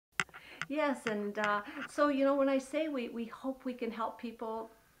Yes, and so, when I say we hope we can help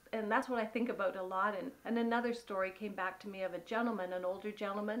people, and that's what I think about a lot. And another story came back to me of a gentleman, an older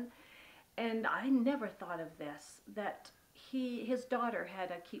gentleman, and I never thought of this, that his daughter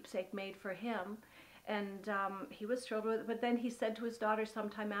had a keepsake made for him, and he was thrilled with it. But then he said to his daughter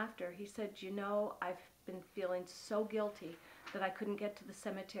sometime after, he said, I've been feeling so guilty that I couldn't get to the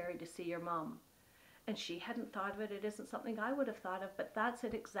cemetery to see your mom. And she hadn't thought of it. It isn't something I would have thought of, but that's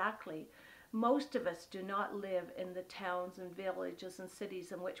it exactly. Most of us do not live in the towns and villages and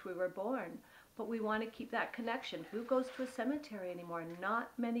cities in which we were born, but we want to keep that connection. Who goes to a cemetery anymore?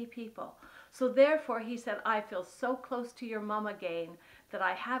 Not many people. So therefore, he said, I feel so close to your mom again that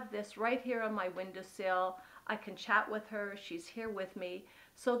I have this right here on my windowsill. I can chat with her. She's here with me.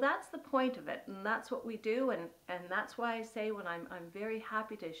 So that's the point of it, and that's what we do, and that's why I say when I'm very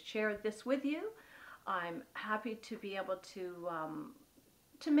happy to share this with you. I'm happy to be able to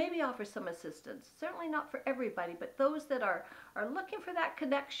maybe offer some assistance. Certainly not for everybody, but those that are looking for that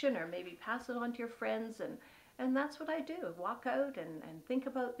connection, or maybe pass it on to your friends, and that's what I do. Walk out and think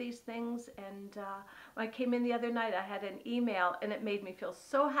about these things. And when I came in the other night, I had an email, and it made me feel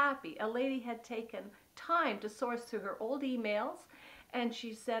so happy. A lady had taken time to source through her old emails, and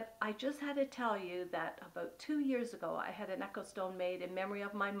she said, I just had to tell you that about 2 years ago, I had an Echostone made in memory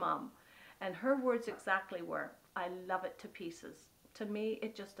of my mom. And her words exactly were, I love it to pieces. To me,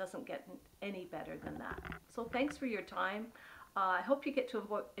 it just doesn't get any better than that. So thanks for your time. I hope you get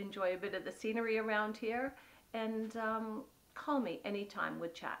to enjoy a bit of the scenery around here. And call me anytime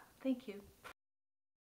with chat. Thank you.